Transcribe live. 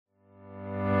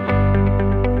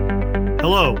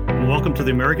Hello, and welcome to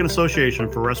the American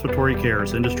Association for Respiratory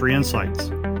Care's Industry Insights,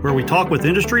 where we talk with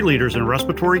industry leaders in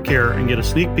respiratory care and get a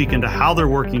sneak peek into how they're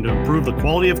working to improve the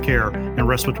quality of care in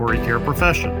respiratory care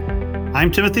profession.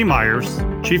 I'm Timothy Myers,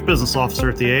 Chief Business Officer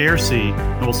at the AARC,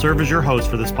 and will serve as your host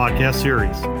for this podcast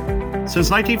series. Since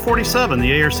 1947,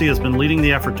 the AARC has been leading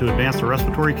the effort to advance the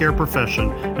respiratory care profession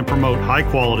and promote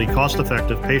high-quality,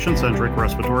 cost-effective, patient-centric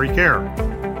respiratory care.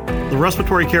 The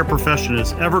respiratory care profession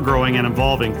is ever-growing and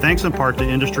evolving thanks in part to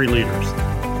industry leaders.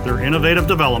 Their innovative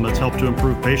developments help to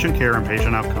improve patient care and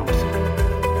patient outcomes.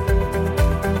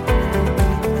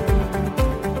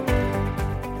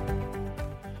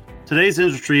 Today's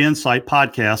Industry Insight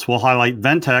podcast will highlight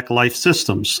Ventec Life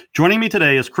Systems. Joining me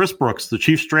today is Chris Brooks, the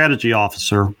Chief Strategy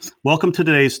Officer. Welcome to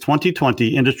today's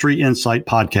 2020 Industry Insight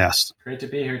podcast. Great to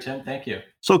be here, Tim. Thank you.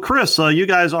 So, Chris, you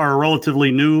guys are a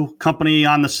relatively new company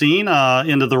on the scene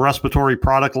into the respiratory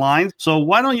product line. So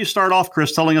why don't you start off,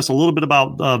 Chris, telling us a little bit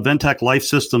about Ventec Life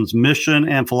Systems' mission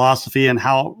and philosophy and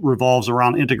how it revolves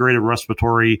around integrated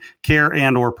respiratory care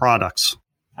and or products?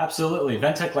 Absolutely.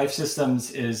 Ventec Life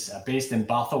Systems is based in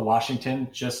Bothell, Washington,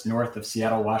 just north of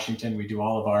Seattle, Washington. We do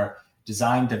all of our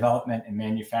design, development, and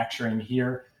manufacturing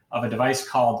here of a device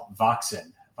called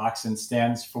Voxen. Voxen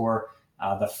stands for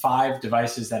the 5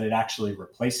 devices that it actually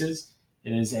replaces.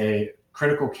 It is a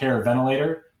critical care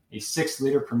ventilator, a 6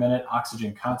 liter per minute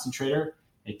oxygen concentrator,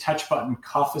 a touch button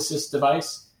cough assist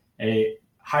device, a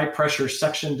high pressure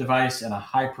suction device, and a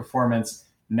high performance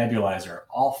nebulizer.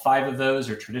 All 5 of those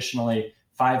are traditionally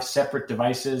 5 separate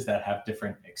devices that have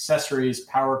different accessories,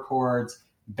 power cords,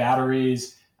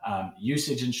 batteries,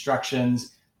 usage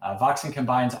instructions. Voxen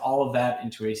combines all of that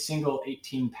into a single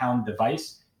 18-pound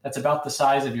device that's about the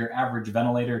size of your average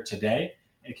ventilator today.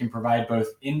 It can provide both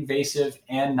invasive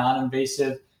and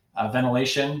non-invasive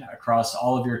ventilation across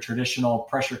all of your traditional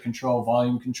pressure control,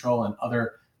 volume control, and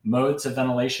other modes of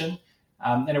ventilation.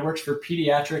 And it works for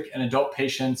pediatric and adult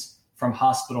patients from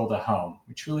hospital to home.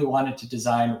 We truly wanted to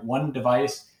design one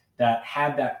device that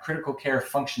had that critical care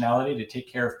functionality to take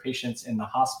care of patients in the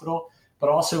hospital, but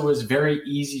also was very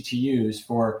easy to use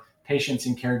for patients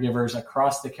and caregivers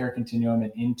across the care continuum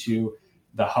and into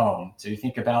the home. So you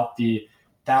think about the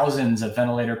thousands of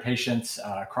ventilator patients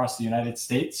across the United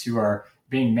States who are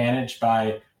being managed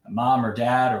by a mom or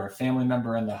dad or a family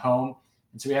member in the home.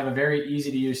 And so we have a very easy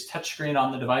to use touchscreen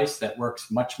on the device that works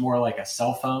much more like a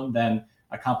cell phone than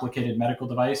a complicated medical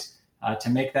device to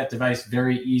make that device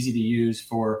very easy to use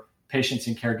for patients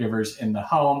and caregivers in the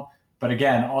home, but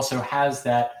again, also has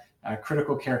that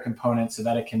critical care component so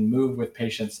that it can move with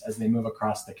patients as they move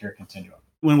across the care continuum.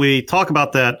 When we talk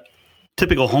about that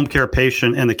typical home care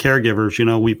patient and the caregivers,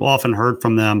 we've often heard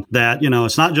from them that,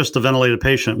 it's not just the ventilated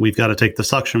patient. We've got to take the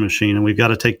suction machine and we've got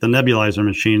to take the nebulizer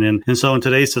machine. And so in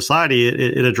today's society,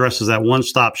 it addresses that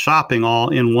one-stop shopping all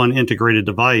in one integrated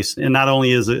device. And not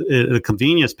only is it a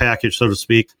convenience package, so to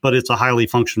speak, but it's a highly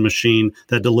functional machine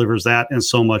that delivers that and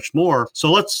so much more. So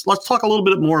let's talk a little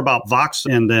bit more about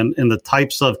Voxen and the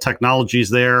types of technologies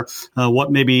there,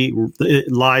 what maybe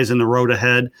lies in the road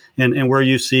ahead and where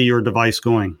you see your device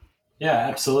going. Yeah,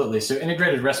 absolutely. So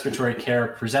integrated respiratory care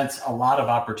presents a lot of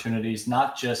opportunities,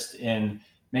 not just in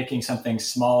making something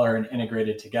smaller and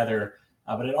integrated together,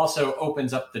 but it also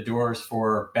opens up the doors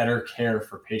for better care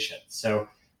for patients. So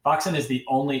Voxen is the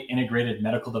only integrated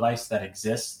medical device that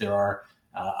exists. There are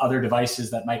other devices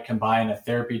that might combine a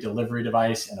therapy delivery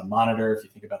device and a monitor. If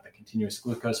you think about the continuous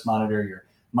glucose monitor, you're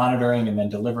monitoring and then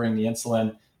delivering the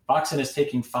insulin. Voxen is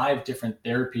taking 5 different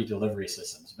therapy delivery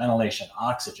systems: ventilation,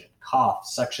 oxygen, cough,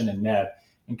 suction, and neb,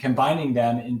 and combining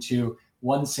them into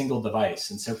one single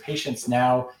device. And so patients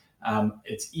now,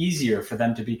 it's easier for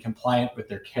them to be compliant with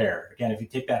their care. Again, if you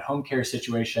take that home care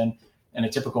situation and a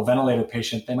typical ventilator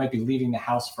patient, they might be leaving the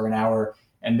house for an hour,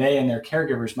 and they and their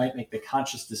caregivers might make the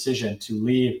conscious decision to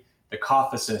leave the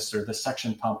cough assist or the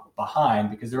suction pump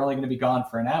behind because they're only going to be gone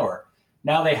for an hour.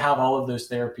 Now they have all of those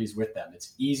therapies with them.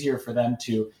 It's easier for them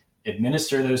to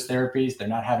administer those therapies. They're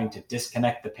not having to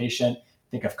disconnect the patient.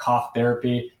 Think of cough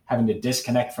therapy, having to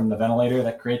disconnect from the ventilator.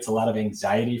 That creates a lot of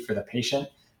anxiety for the patient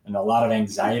and a lot of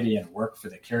anxiety and work for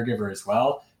the caregiver as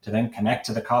well, to then connect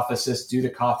to the cough assist, do the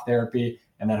cough therapy,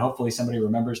 and then hopefully somebody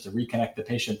remembers to reconnect the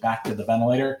patient back to the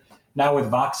ventilator. Now with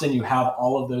Voxen, you have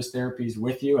all of those therapies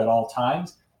with you at all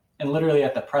times. And literally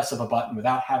at the press of a button,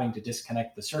 without having to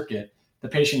disconnect the circuit, the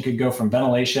patient could go from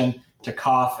ventilation to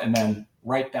cough and then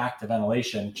right back to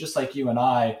ventilation, just like you and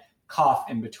I cough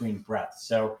in between breaths.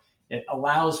 So it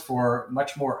allows for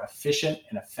much more efficient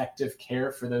and effective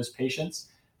care for those patients.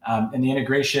 And the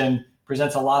integration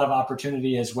presents a lot of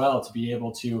opportunity as well to be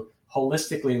able to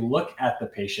holistically look at the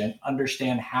patient,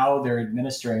 understand how they're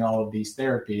administering all of these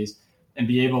therapies, and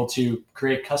be able to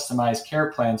create customized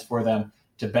care plans for them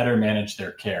to better manage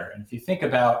their care. And if you think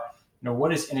about,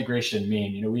 what does integration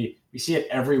mean? We see it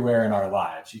everywhere in our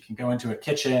lives. You can go into a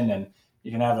kitchen and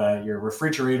you can have your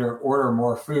refrigerator order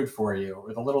more food for you,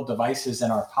 or the little devices in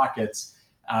our pockets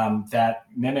that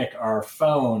mimic our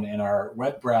phone and our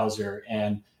web browser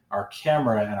and our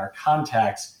camera and our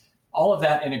contacts. All of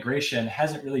that integration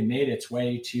hasn't really made its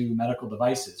way to medical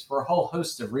devices for a whole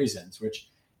host of reasons, which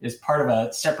is part of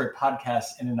a separate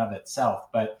podcast in and of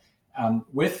itself. But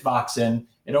with Voxen,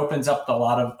 it opens up a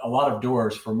lot of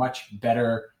doors for much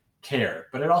better care,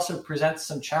 but it also presents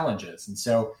some challenges. And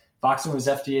so Voxen was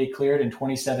FDA cleared in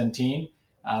 2017.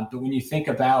 But when you think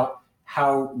about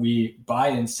how we buy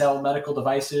and sell medical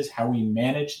devices, how we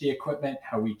manage the equipment,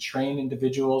 how we train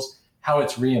individuals, how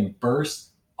it's reimbursed,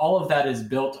 all of that is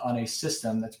built on a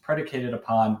system that's predicated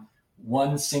upon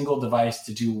one single device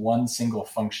to do one single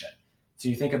function. So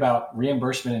you think about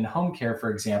reimbursement in home care, for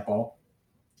example,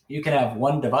 you can have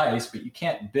one device, but you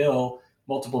can't bill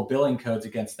multiple billing codes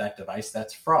against that device.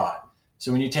 That's fraud.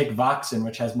 So when you take Voxen,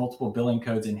 which has multiple billing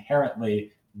codes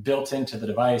inherently built into the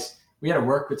device, we had to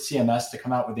work with CMS to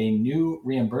come out with a new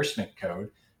reimbursement code,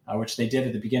 which they did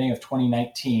at the beginning of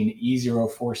 2019,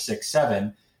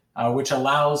 E0467, which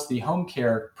allows the home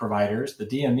care providers, the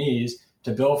DMEs,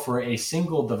 to bill for a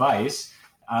single device.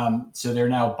 So they're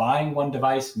now buying one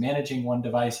device, managing one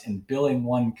device, and billing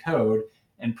one code,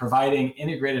 and providing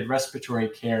integrated respiratory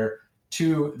care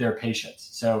to their patients.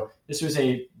 So this was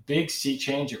a big sea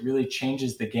change. It really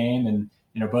changes the game, and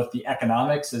both the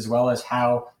economics as well as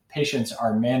how patients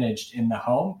are managed in the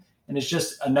home. And it's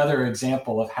just another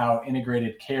example of how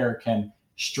integrated care can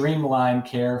streamline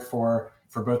care for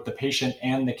both the patient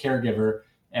and the caregiver.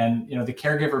 And the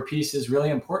caregiver piece is really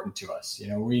important to us.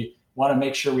 We want to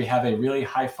make sure we have a really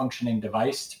high functioning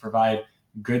device to provide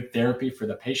good therapy for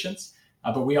the patients.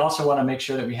 But we also want to make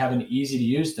sure that we have an easy to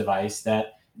use device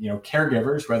that,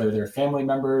 caregivers, whether they're family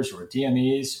members or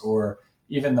DMEs or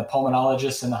even the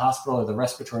pulmonologists in the hospital or the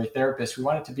respiratory therapists, we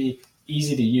want it to be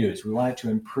easy to use. We want it to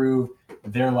improve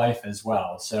their life as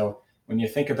well. So when you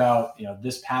think about,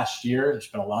 this past year, there's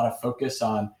been a lot of focus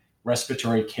on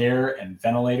respiratory care and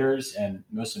ventilators, and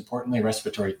most importantly,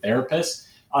 respiratory therapists.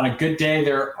 On a good day,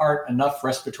 there aren't enough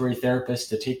respiratory therapists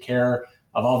to take care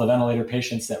of all the ventilator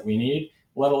patients that we need,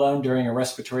 let alone during a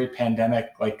respiratory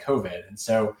pandemic like COVID. And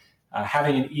so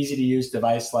having an easy to use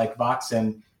device like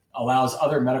Voxen allows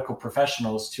other medical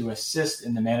professionals to assist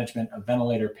in the management of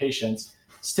ventilator patients,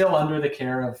 still under the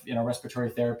care of respiratory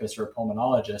therapists or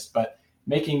pulmonologists, but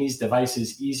making these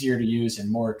devices easier to use and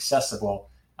more accessible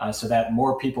so that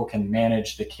more people can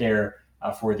manage the care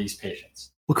for these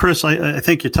patients. Well, Chris, I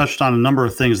think you touched on a number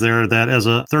of things there that as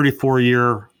a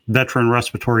 34-year veteran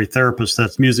respiratory therapist,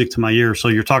 that's music to my ears. So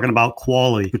you're talking about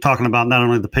quality. You're talking about not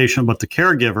only the patient, but the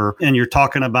caregiver. And you're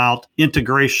talking about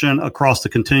integration across the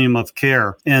continuum of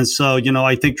care. And so,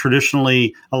 I think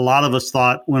traditionally, a lot of us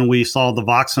thought when we saw the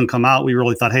Voxen come out, we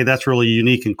really thought, hey, that's really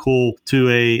unique and cool to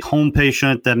a home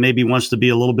patient that maybe wants to be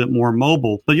a little bit more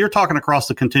mobile. But you're talking across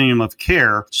the continuum of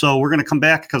care. So we're going to come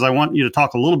back because I want you to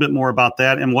talk a little bit more about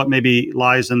that and what maybe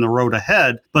lies in the road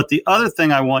ahead. But the other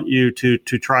thing I want you to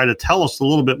try to tell us a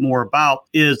little bit more about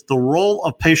is the role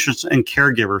of patients and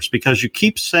caregivers, because you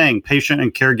keep saying patient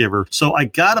and caregiver. So I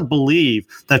got to believe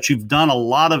that you've done a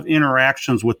lot of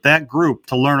interactions with that group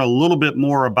to learn a little bit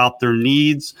more about their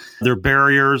needs, their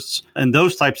barriers, and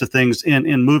those types of things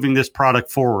in moving this product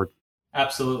forward.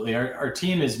 Absolutely. Our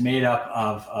team is made up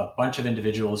of a bunch of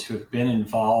individuals who have been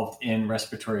involved in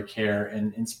respiratory care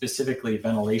and specifically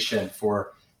ventilation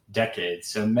for decades.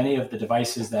 So many of the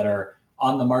devices that are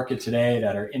on the market today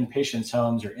that are in patients'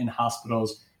 homes or in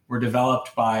hospitals were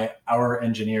developed by our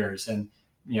engineers. And,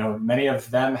 many of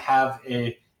them have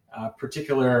a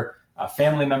particular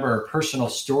family member or personal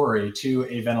story to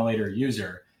a ventilator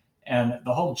user. And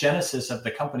the whole genesis of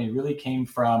the company really came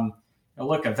from,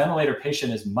 look, a ventilator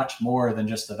patient is much more than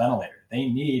just a ventilator. They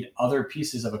need other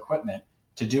pieces of equipment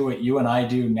to do what you and I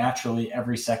do naturally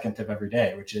every second of every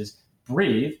day, which is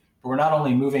breathe. But we're not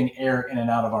only moving air in and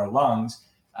out of our lungs,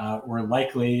 we're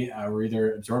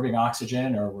either absorbing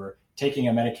oxygen or we're taking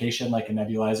a medication like a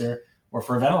nebulizer, or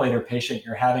for a ventilator patient,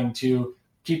 you're having to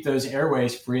keep those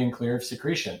airways free and clear of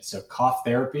secretion. So cough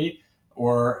therapy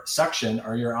or suction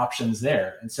are your options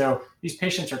there. And so these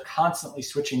patients are constantly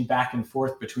switching back and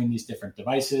forth between these different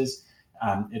devices.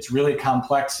 It's really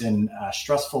complex and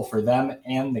stressful for them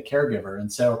and the caregiver.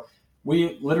 And so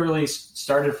we literally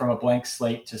started from a blank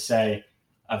slate to say,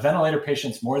 a ventilator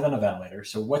patient's more than a ventilator.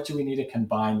 So what do we need to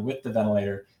combine with the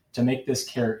ventilator to make this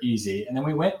care easy? And then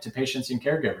we went to patients and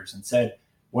caregivers and said,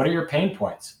 what are your pain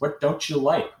points? What don't you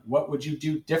like? What would you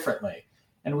do differently?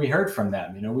 And we heard from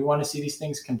them, we want to see these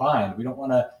things combined. We don't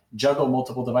want to juggle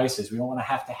multiple devices. We don't want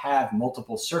to have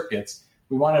multiple circuits.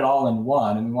 We want it all in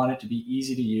one, and we want it to be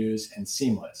easy to use and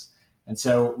seamless. And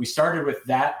so we started with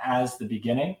that as the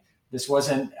beginning. This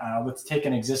wasn't, let's take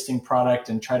an existing product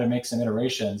and try to make some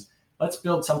iterations. Let's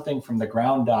build something from the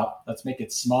ground up. Let's make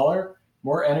it smaller,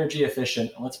 more energy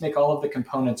efficient, and let's make all of the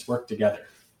components work together.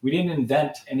 We didn't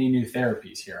invent any new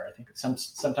therapies here. I think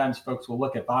sometimes folks will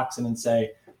look at Voxen and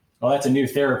say, well, that's a new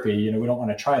therapy. We don't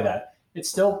want to try that. It's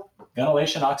still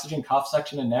ventilation, oxygen, cough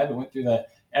suction, and neb. We went through the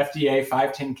FDA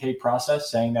 510K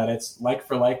process saying that it's like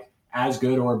for like as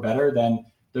good or better than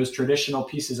those traditional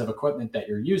pieces of equipment that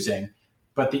you're using.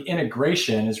 But the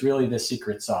integration is really the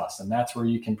secret sauce. And that's where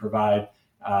you can provide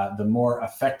the more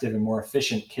effective and more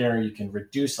efficient care. You can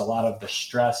reduce a lot of the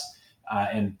stress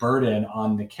and burden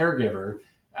on the caregiver.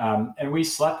 And we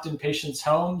slept in patients'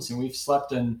 homes, and we've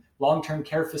slept in long-term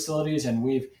care facilities, and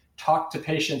we've talked to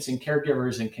patients and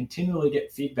caregivers and continually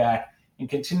get feedback and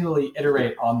continually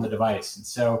iterate on the device. And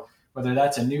so whether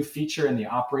that's a new feature in the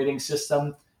operating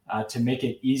system to make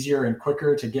it easier and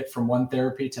quicker to get from one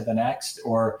therapy to the next,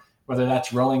 or whether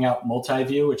that's rolling out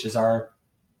MultiView, which is our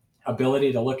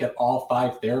ability to look at all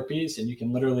 5 therapies, and you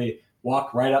can literally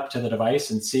walk right up to the device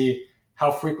and see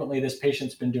how frequently this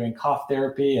patient's been doing cough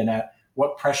therapy and at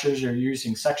what pressures are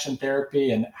using suction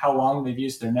therapy and how long they've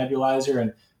used their nebulizer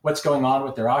and what's going on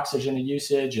with their oxygen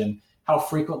usage and how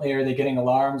frequently are they getting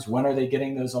alarms, when are they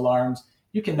getting those alarms.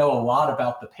 You can know a lot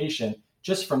about the patient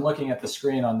just from looking at the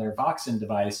screen on their Voxen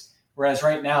device, whereas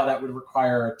right now that would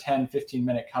require a 10,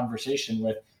 15-minute conversation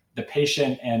with the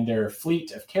patient and their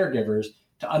fleet of caregivers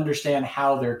to understand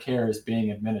how their care is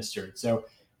being administered. So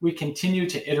we continue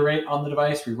to iterate on the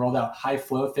device. We rolled out high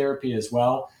flow therapy as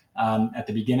well at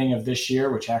the beginning of this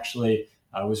year, which actually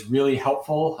was really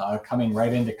helpful coming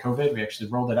right into COVID. We actually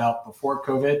rolled it out before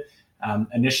COVID.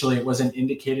 Initially, it wasn't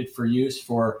indicated for use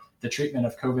for the treatment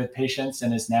of COVID patients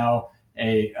and is now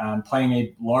playing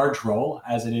a large role,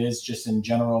 as it is just in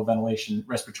general ventilation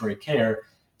respiratory care,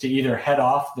 to either head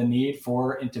off the need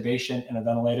for intubation in a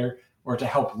ventilator or to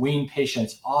help wean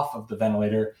patients off of the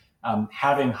ventilator.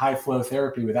 Having high flow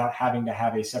therapy without having to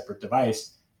have a separate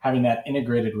device, having that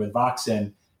integrated with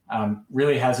Voxen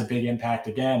really has a big impact,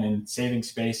 again, in saving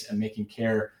space and making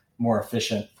care more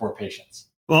efficient for patients.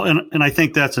 Well, and I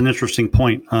think that's an interesting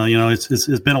point.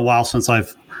 It's been a while since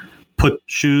I've put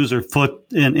shoes or foot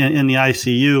in the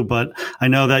ICU, but I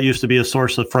know that used to be a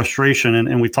source of frustration.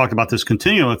 And we talked about this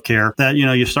continuum of care that,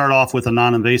 you start off with a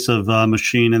non-invasive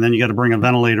machine, and then you got to bring a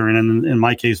ventilator in. And in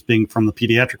my case, being from the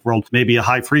pediatric world, maybe a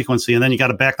high frequency, and then you got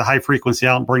to back the high frequency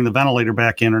out and bring the ventilator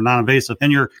back in, or non-invasive.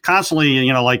 And you're constantly,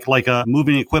 like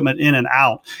moving equipment in and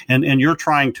out. And you're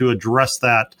trying to address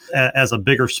that as a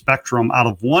bigger spectrum out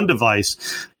of one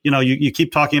device. You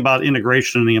keep talking about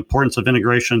integration and the importance of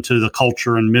integration to the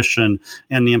culture and mission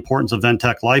and the importance of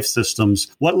Ventec Life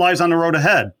Systems. What lies on the road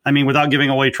ahead? I mean, without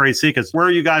giving away trade secrets, where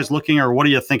are you guys looking, or what are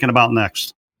you thinking about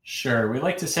next? Sure. We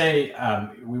like to say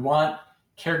we want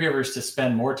caregivers to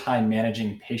spend more time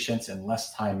managing patients and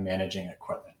less time managing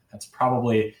equipment. That's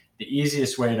probably the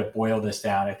easiest way to boil this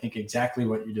down. I think exactly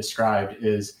what you described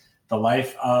is the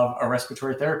life of a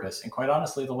respiratory therapist, and quite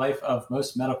honestly, the life of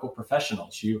most medical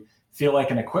professionals. You feel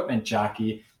like an equipment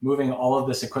jockey moving all of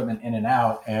this equipment in and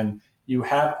out, and you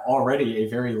have already a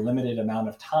very limited amount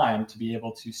of time to be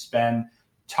able to spend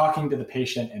talking to the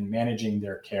patient and managing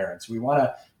their care. And so we want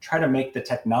to try to make the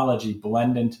technology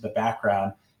blend into the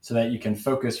background so that you can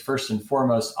focus first and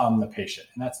foremost on the patient.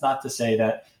 And that's not to say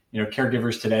that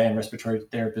caregivers today and respiratory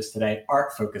therapists today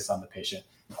aren't focused on the patient.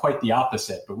 Quite the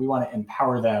opposite, but we want to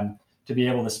empower them to be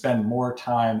able to spend more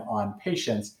time on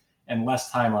patients and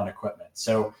less time on equipment.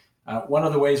 So one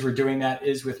of the ways we're doing that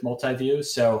is with MultiView.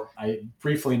 So I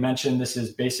briefly mentioned this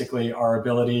is basically our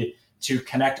ability to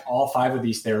connect all 5 of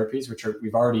these therapies, which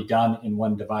we've already done in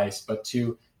one device, but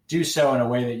to do so in a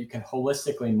way that you can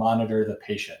holistically monitor the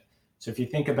patient. So if you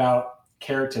think about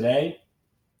care today,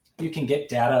 you can get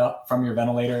data from your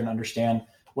ventilator and understand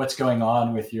what's going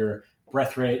on with your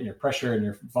breath rate and your pressure and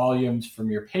your volumes from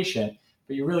your patient,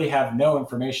 but you really have no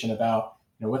information about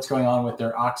what's going on with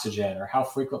their oxygen, or how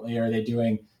frequently are they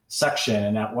doing suction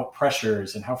and at what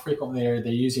pressures, and how frequently are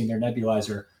they using their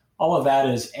nebulizer. All of that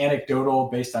is anecdotal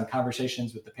based on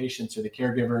conversations with the patients or the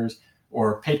caregivers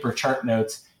or paper chart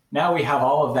notes. Now we have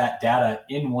all of that data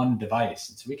in one device.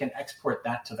 And so we can export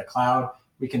that to the cloud.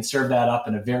 We can serve that up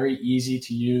in a very easy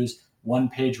to use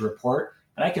one-page report.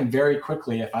 And I can very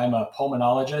quickly, if I'm a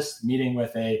pulmonologist meeting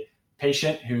with a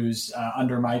patient who's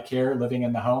under my care living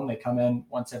in the home, they come in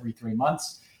once every 3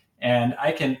 months, And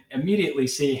I can immediately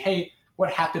see, hey,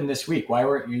 what happened this week? Why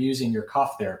weren't you using your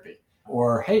cough therapy?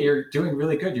 Or, hey, you're doing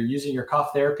really good. You're using your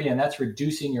cough therapy, and that's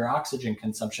reducing your oxygen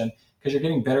consumption because you're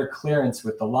getting better clearance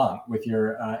with the lung, with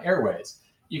your airways.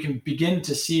 You can begin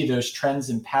to see those trends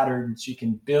and patterns. You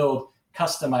can build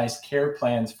customized care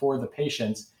plans for the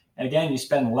patients. And again, you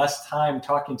spend less time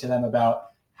talking to them about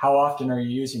how often are you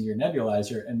using your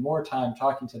nebulizer and more time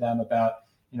talking to them about,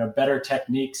 better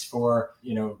techniques for,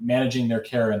 managing their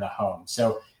care in the home.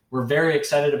 So we're very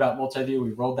excited about MultiView.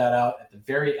 We rolled that out at the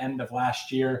very end of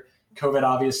last year. COVID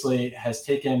obviously has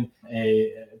taken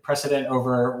a precedent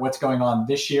over what's going on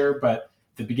this year, but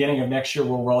the beginning of next year,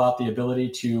 we'll roll out the ability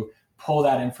to pull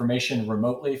that information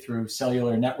remotely through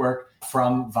cellular network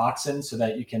from Voxen so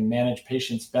that you can manage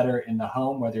patients better in the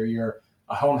home, whether you're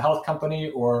a home health company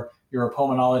or you're a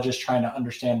pulmonologist trying to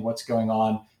understand what's going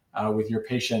on with your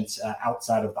patients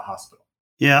outside of the hospital.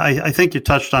 Yeah, I think you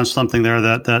touched on something there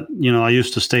that I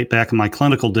used to state back in my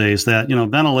clinical days that,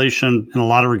 ventilation in a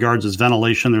lot of regards is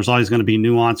ventilation. There's always going to be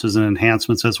nuances and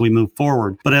enhancements as we move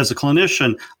forward. But as a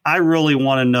clinician, I really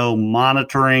want to know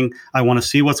monitoring. I want to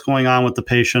see what's going on with the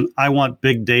patient. I want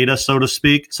big data, so to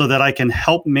speak, so that I can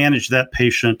help manage that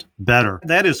patient better.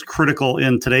 That is critical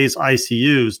in today's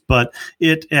ICUs, but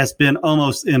it has been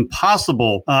almost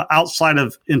impossible outside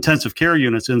of intensive care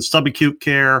units in subacute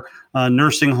care,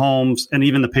 nursing homes, and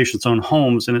even the patient's own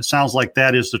homes. And it sounds like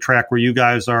that is the track where you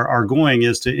guys are going,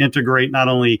 is to integrate not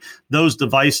only those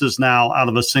devices now out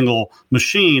of a single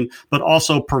machine, but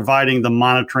also providing the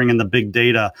monitoring and the big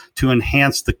data to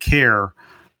enhance the care,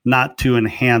 not to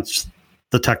enhance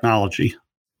the technology.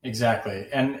 Exactly.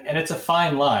 And it's a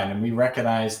fine line. And we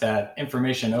recognize that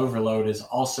information overload is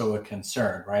also a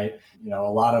concern, right? A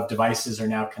lot of devices are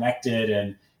now connected,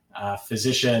 and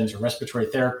physicians or respiratory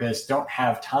therapists don't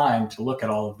have time to look at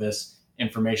all of this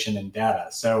information and data.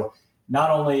 So not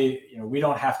only, we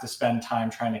don't have to spend time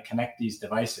trying to connect these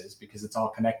devices because it's all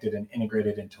connected and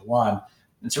integrated into one.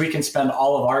 And so we can spend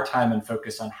all of our time and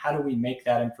focus on how do we make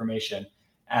that information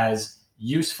as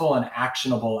useful and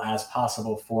actionable as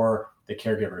possible for the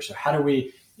caregiver. So how do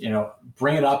we,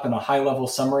 bring it up in a high level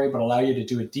summary, but allow you to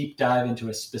do a deep dive into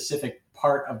a specific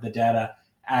part of the data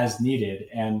as needed.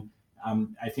 And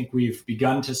I think we've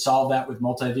begun to solve that with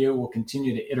MultiView. We'll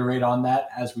continue to iterate on that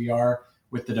as we are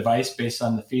with the device based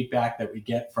on the feedback that we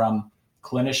get from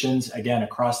clinicians, again,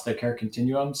 across the care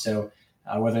continuum. So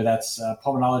whether that's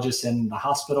pulmonologists in the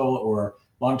hospital or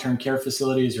long-term care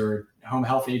facilities or home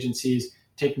health agencies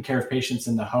taking care of patients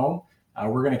in the home,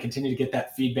 we're going to continue to get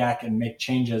that feedback and make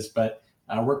changes. But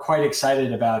we're quite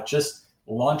excited about just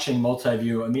launching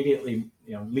MultiView immediately,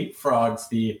 leapfrogs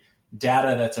the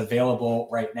data that's available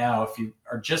right now. If you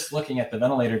are just looking at the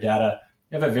ventilator data,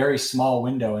 you have a very small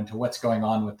window into what's going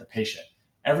on with the patient.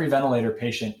 Every ventilator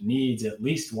patient needs at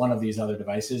least one of these other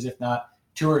devices, if not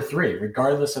 2 or 3,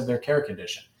 regardless of their care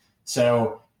condition.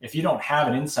 So if you don't have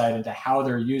an insight into how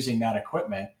they're using that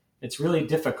equipment, it's really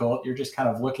difficult. You're just kind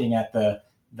of looking at the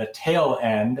tail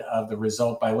end of the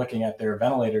result by looking at their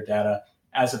ventilator data,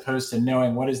 as opposed to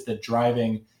knowing what is the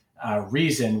driving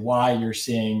reason why you're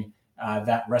seeing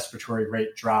that respiratory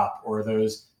rate drop or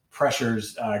those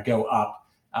pressures go up.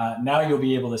 Now you'll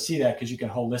be able to see that because you can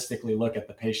holistically look at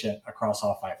the patient across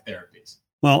all 5 therapies.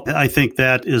 Well, I think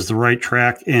that is the right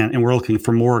track, and we're looking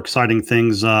for more exciting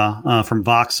things from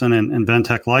Voxen and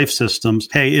Ventec Life Systems.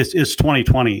 Hey, it's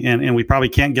 2020, and we probably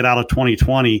can't get out of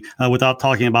 2020 without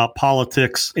talking about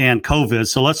politics and COVID.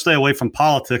 So let's stay away from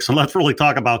politics and let's really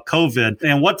talk about COVID.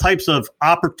 And what types of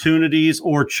opportunities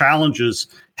or challenges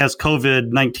has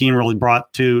COVID-19 really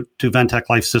brought to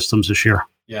Ventec Life Systems this year?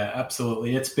 Yeah,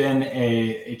 absolutely. It's been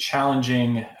a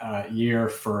challenging year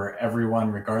for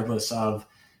everyone, regardless of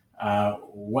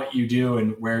what you do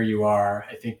and where you are.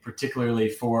 I think particularly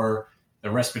for the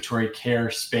respiratory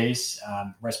care space,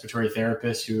 respiratory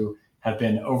therapists who have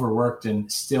been overworked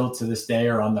and still to this day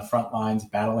are on the front lines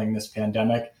battling this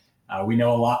pandemic. We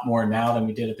know a lot more now than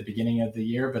we did at the beginning of the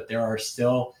year, but there are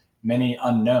still many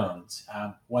unknowns.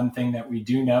 One thing that we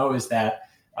do know is that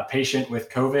a patient with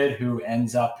COVID who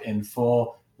ends up in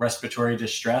full respiratory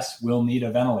distress will need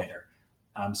a ventilator.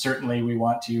 Certainly, we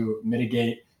want to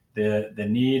mitigate the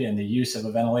need and the use of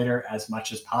a ventilator as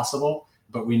much as possible.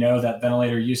 But we know that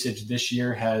ventilator usage this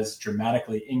year has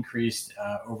dramatically increased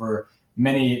over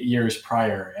many years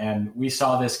prior. And we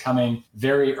saw this coming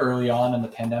very early on in the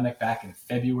pandemic back in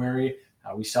February.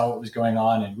 We saw what was going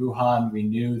on in Wuhan. We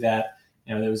knew that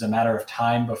there was a matter of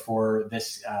time before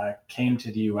this came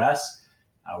to the US.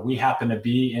 We happen to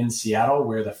be in Seattle,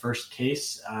 where the first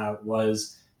case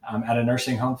was at a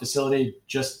nursing home facility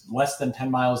just less than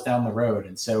 10 miles down the road.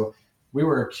 And so we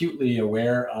were acutely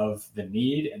aware of the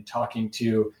need, and talking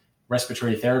to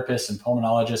respiratory therapists and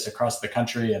pulmonologists across the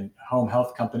country and home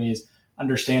health companies,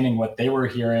 understanding what they were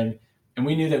hearing. And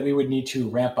we knew that we would need to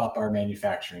ramp up our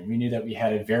manufacturing. We knew that we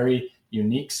had a very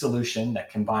unique solution that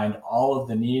combined all of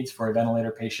the needs for a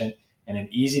ventilator patient in an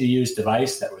easy to use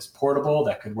device that was portable,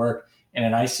 that could work in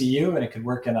an ICU, and it could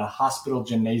work in a hospital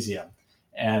gymnasium.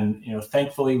 And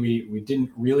thankfully, we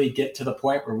didn't really get to the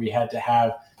point where we had to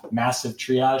have massive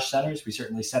triage centers. We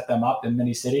certainly set them up in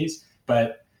many cities,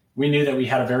 but we knew that we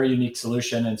had a very unique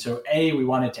solution. And so, we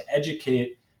wanted to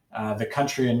educate the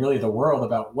country and really the world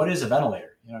about what is a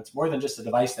ventilator. It's more than just a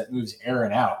device that moves air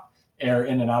in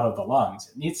and out of the lungs.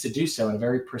 It needs to do so in a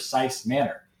very precise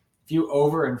manner. If you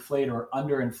overinflate or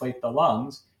underinflate the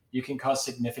lungs, you can cause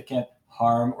significant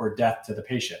harm or death to the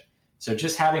patient. So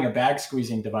just having a bag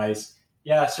squeezing device,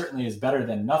 certainly is better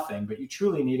than nothing, but you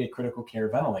truly need a critical care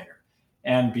ventilator.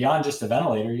 And beyond just a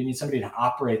ventilator, you need somebody to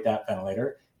operate that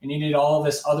ventilator, and you need all of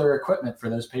this other equipment for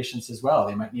those patients as well.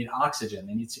 They might need oxygen,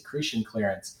 they need secretion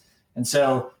clearance. And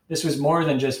so this was more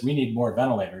than just, we need more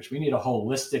ventilators. We need a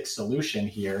holistic solution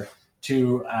here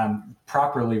to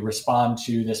properly respond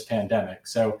to this pandemic.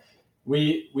 So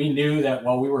we knew that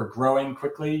while we were growing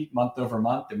quickly month over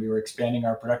month and we were expanding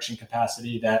our production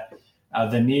capacity, that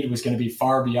the need was going to be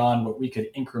far beyond what we could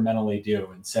incrementally do.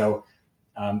 And so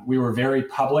we were very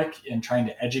public in trying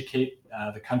to educate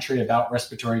the country about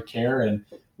respiratory care and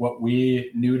what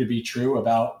we knew to be true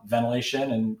about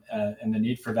ventilation and the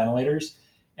need for ventilators.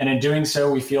 And in doing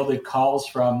so, we fielded calls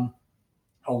from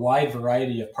a wide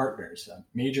variety of partners,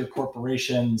 major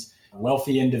corporations,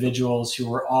 wealthy individuals who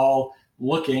were all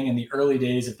looking in the early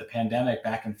days of the pandemic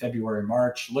back in February,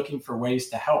 March, looking for ways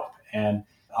to help. And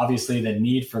obviously the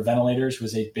need for ventilators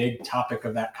was a big topic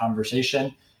of that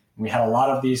conversation. We had a lot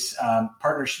of these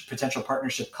potential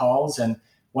partnership calls, and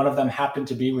one of them happened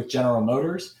to be with General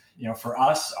Motors. For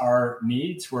us, our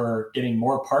needs were getting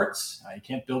more parts. You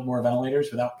can't build more ventilators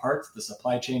without parts. The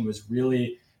supply chain was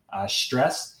really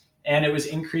stressed, and it was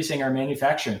increasing our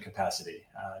manufacturing capacity.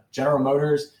 General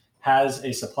Motors has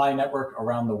a supply network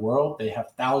around the world. They have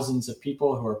thousands of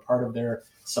people who are part of their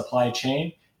supply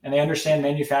chain, and they understand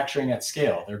manufacturing at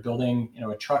scale. They're building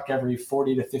a truck every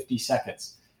 40 to 50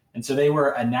 seconds. And so they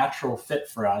were a natural fit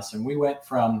for us. And we went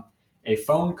from a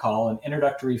phone call, an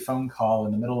introductory phone call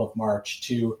in the middle of March,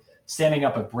 to standing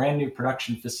up a brand new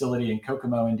production facility in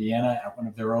Kokomo, Indiana, at one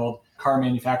of their old car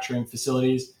manufacturing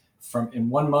facilities. In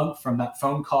 1 month, from that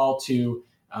phone call to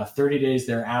 30 days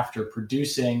thereafter,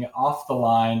 producing off the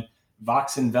line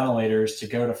Voxen ventilators to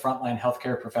go to frontline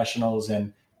healthcare professionals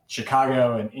in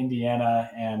Chicago and Indiana.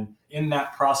 And in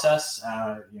that process,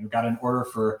 got an order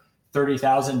for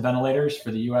 30,000 ventilators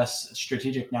for the U.S.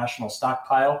 Strategic National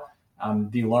Stockpile,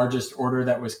 the largest order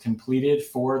that was completed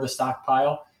for the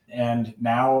stockpile. And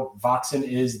now Voxen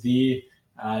is the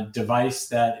device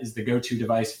that is the go-to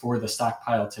device for the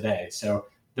stockpile today. So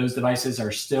those devices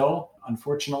are still,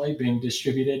 unfortunately, being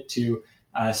distributed to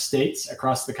states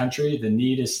across the country. The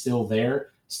need is still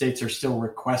there. States are still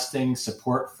requesting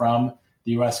support from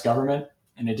the U.S. government.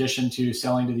 In addition to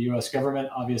selling to the U.S. government,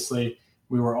 obviously,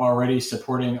 we were already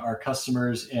supporting our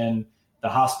customers in the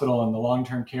hospital and the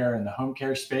long-term care and the home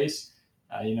care space.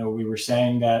 We were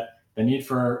saying that the need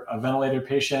for a ventilator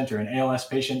patient or an ALS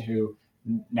patient who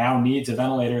now needs a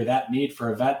ventilator, that need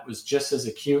for a vent was just as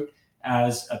acute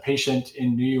as a patient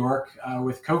in New York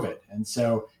with COVID. And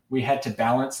so we had to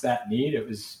balance that need. It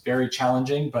was very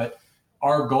challenging, but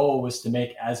our goal was to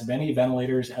make as many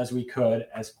ventilators as we could,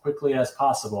 as quickly as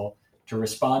possible, to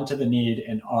respond to the need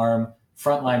and arm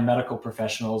frontline medical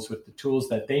professionals with the tools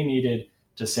that they needed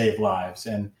to save lives.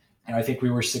 And I think we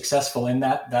were successful in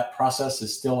that. That process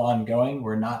is still ongoing.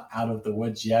 We're not out of the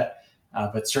woods yet,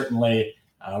 but certainly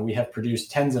we have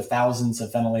produced tens of thousands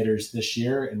of ventilators this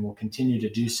year, and will continue to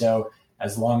do so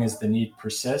as long as the need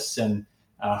persists. And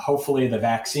hopefully the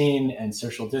vaccine and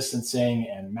social distancing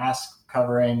and mask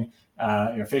covering,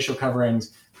 facial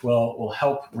coverings will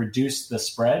help reduce the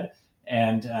spread.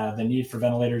 And the need for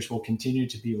ventilators will continue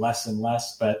to be less and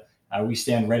less, but we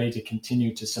stand ready to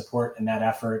continue to support in that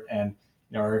effort, and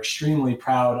are extremely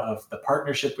proud of the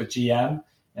partnership with GM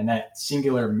and that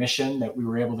singular mission that we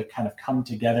were able to kind of come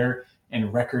together in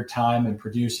record time and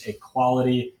produce a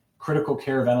quality critical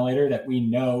care ventilator that we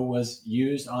know was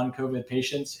used on COVID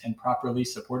patients and properly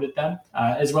supported them,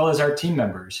 as well as our team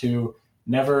members who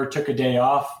never took a day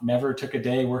off, never took a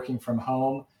day working from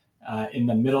home. In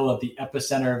the middle of the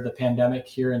epicenter of the pandemic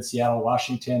here in Seattle,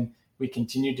 Washington, we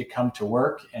continued to come to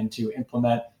work and to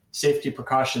implement safety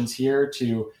precautions here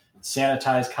to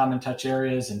sanitize common touch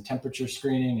areas and temperature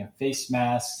screening and face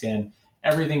masks and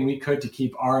everything we could to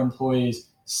keep our employees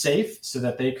safe so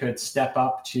that they could step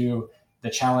up to the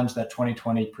challenge that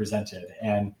 2020 presented.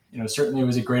 And certainly it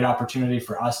was a great opportunity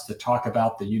for us to talk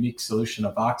about the unique solution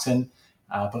of Voxen.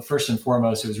 But first and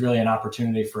foremost, it was really an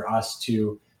opportunity for us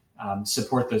to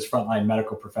support those frontline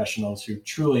medical professionals who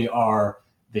truly are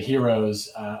the heroes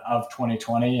of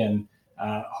 2020 and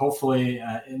hopefully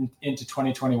into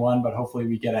 2021, but hopefully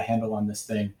we get a handle on this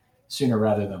thing sooner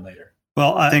rather than later.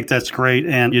 Well, I think that's great.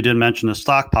 And you did mention the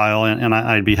stockpile, and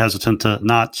I'd be hesitant to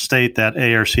not state that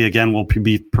ARC, again, will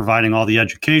be providing all the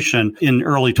education in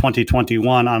early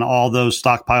 2021 on all those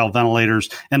stockpile ventilators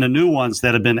and the new ones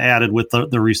that have been added with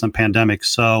the recent pandemic.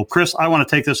 So, Chris, I want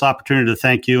to take this opportunity to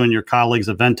thank you and your colleagues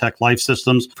at Ventec Life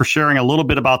Systems for sharing a little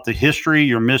bit about the history,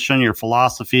 your mission, your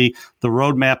philosophy, the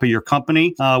roadmap of your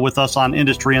company with us on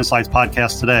Industry Insights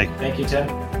podcast today. Thank you, Tim.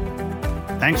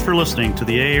 Thanks for listening to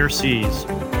the ARC's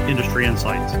Industry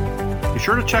Insights. Be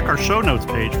sure to check our show notes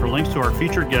page for links to our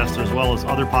featured guests as well as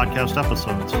other podcast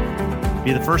episodes.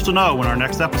 Be the first to know when our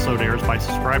next episode airs by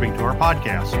subscribing to our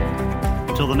podcast.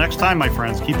 Until the next time, my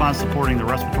friends, keep on supporting the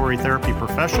respiratory therapy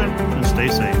profession and stay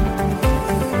safe.